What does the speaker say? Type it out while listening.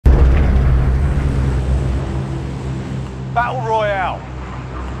Battle Royale.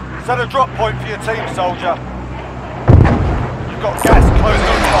 Set a drop point for your team, soldier. You've got gas closing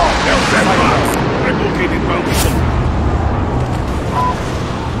in fast. I'm located bounty.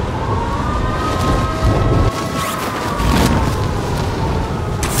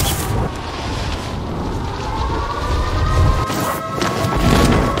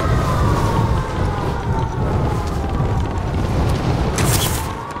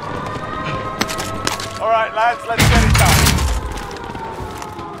 Alright lads, let's get it done.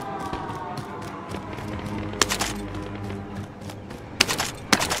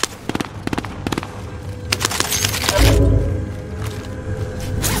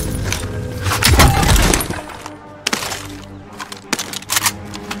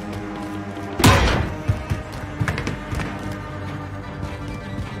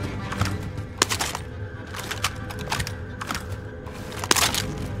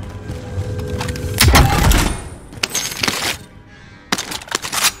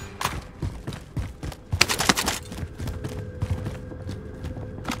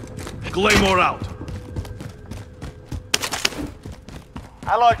 Claymore out.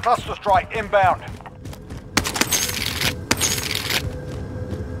 Allied cluster strike inbound.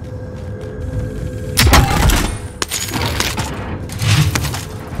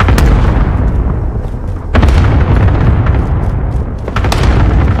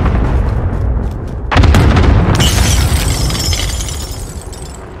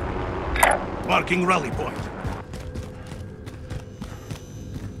 Marking rally point.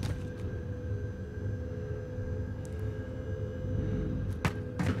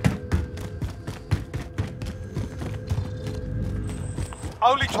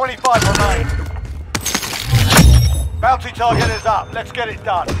 Only 25 remain. Bounty target is up. Let's get it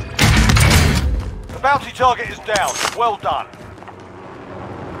done. The bounty target is down. Well done.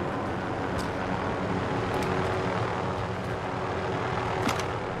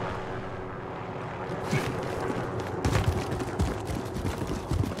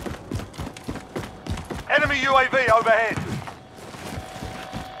 Enemy UAV overhead.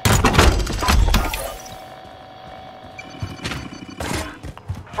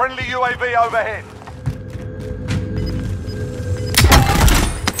 Friendly UAV overhead.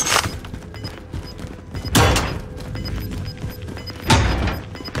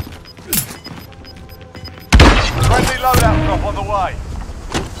 Friendly loadout drop on the way.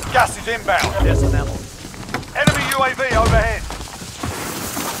 Gas is inbound. There's some ammo. Enemy UAV overhead.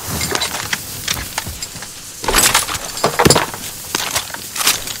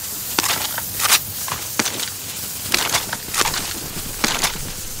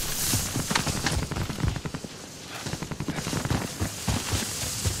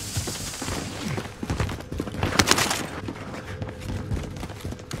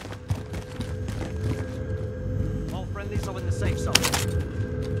 Friendlies are in the safe zone.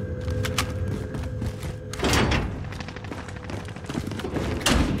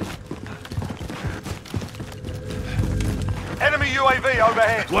 Enemy UAV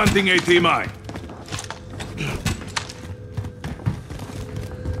overhead. Planting AT mine.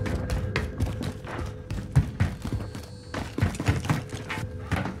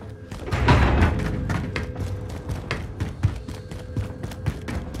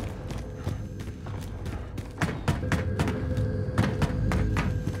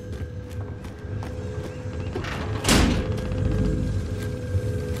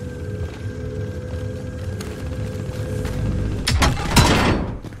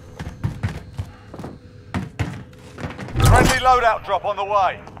 Friendly loadout drop on the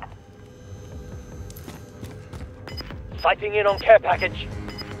way. Sighting in on care package.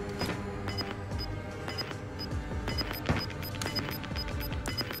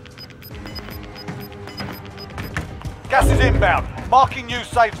 Gas is inbound. Marking new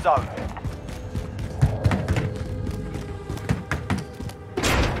safe zone.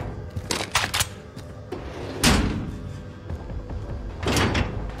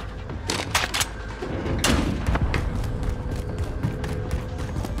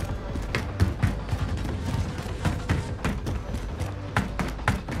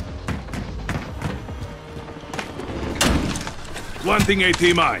 Planting AT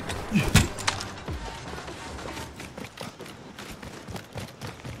mine.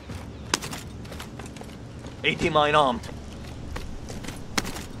 AT mine armed.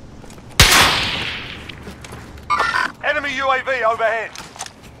 Enemy UAV overhead.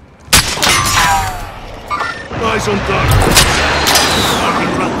 Eyes on target.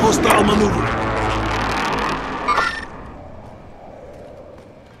 Marking run. Hostile maneuvering.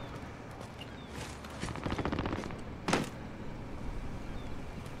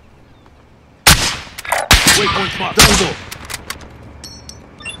 Waypoint marked. Down go.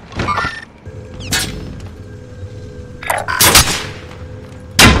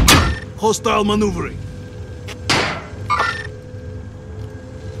 Hostile maneuvering.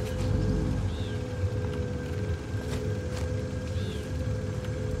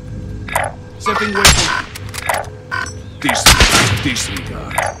 Setting waypoint.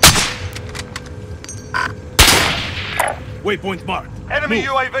 Disregard. Waypoint marked. Enemy Move.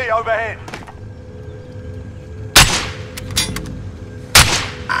 UAV overhead.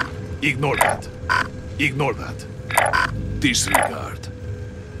 Ignore that. Ignore that. Disregard.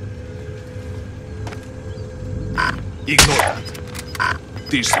 Ignore that.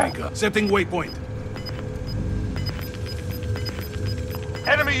 Disregard. Setting waypoint.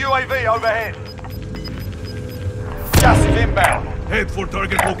 Enemy UAV overhead. Gas is inbound. Head for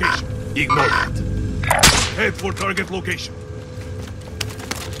target location. Ignore that. Head for target location.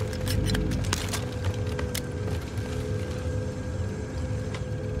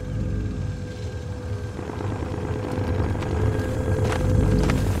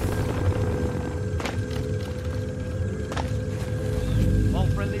 All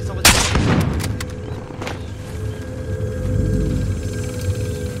friendlies over there.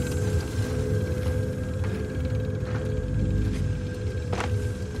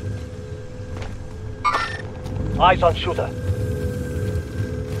 Eyes on shooter.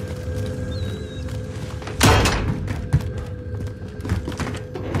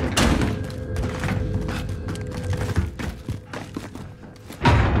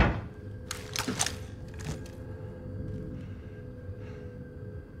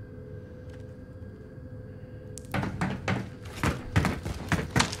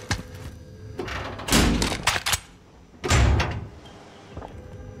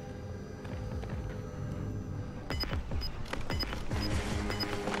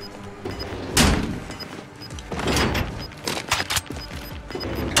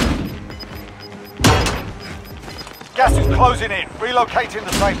 Gas is closing in. Relocating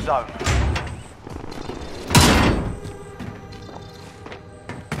the safe zone.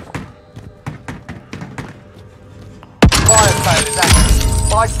 Fire sale is active.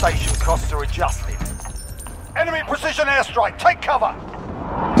 Buy station costs are adjusted. Enemy precision airstrike. Take cover.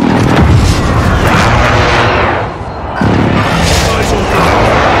 Eyes on target.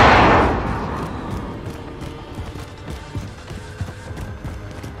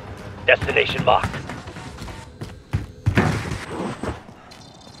 Destination marked.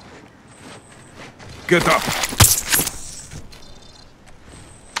 Get up.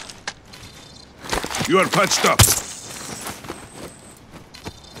 You are patched up.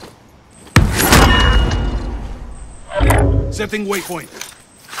 Setting waypoint.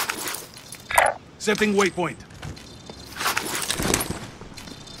 Setting waypoint.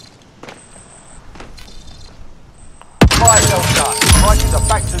 Fire sale done. Prices are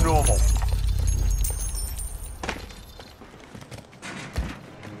back to normal.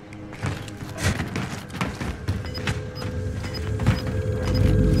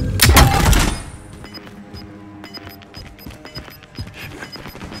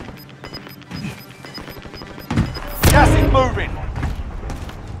 Gas is moving.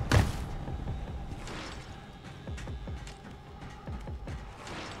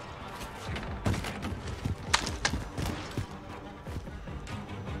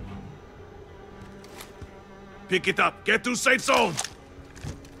 Pick it up. Get to safe zone.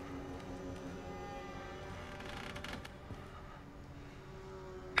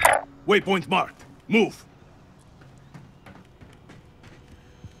 Waypoint marked. Move.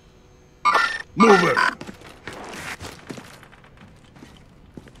 Mover.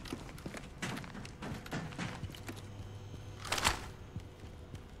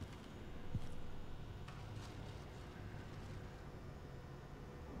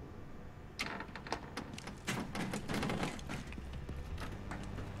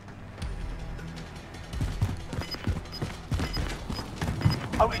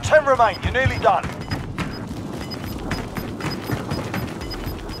 Only 10 remain. You're nearly done.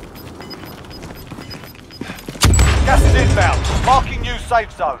 Gas is inbound. Marking new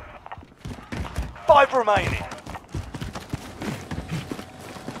safe zone. 5 remaining.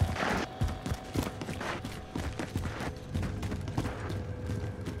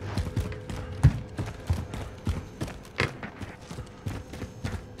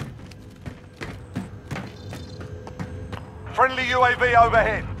 Friendly UAV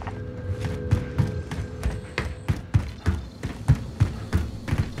overhead.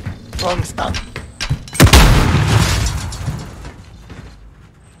 Wrong stun.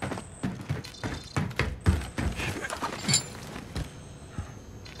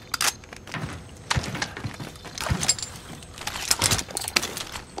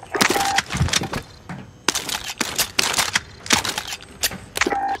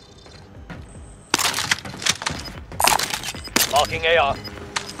 Marking AR.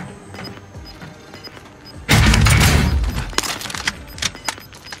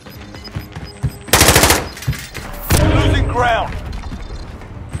 Losing ground.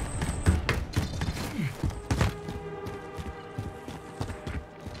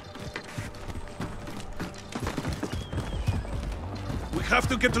 We have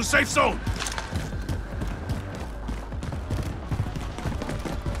to get to safe zone.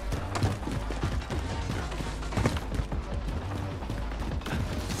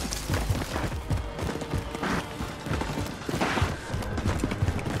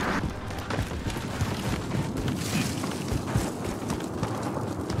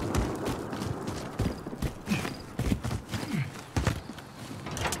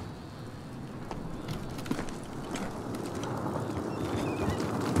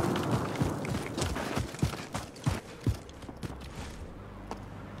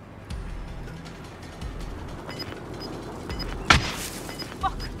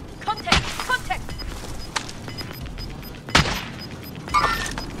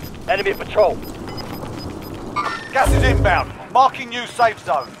 Enemy patrol. Gas is inbound. Marking new safe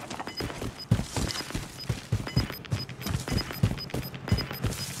zone.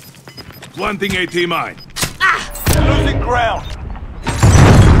 Planting AT mine. Losing ground.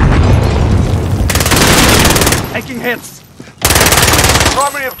 Taking hits.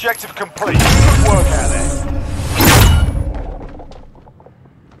 Primary objective complete. Good work out there.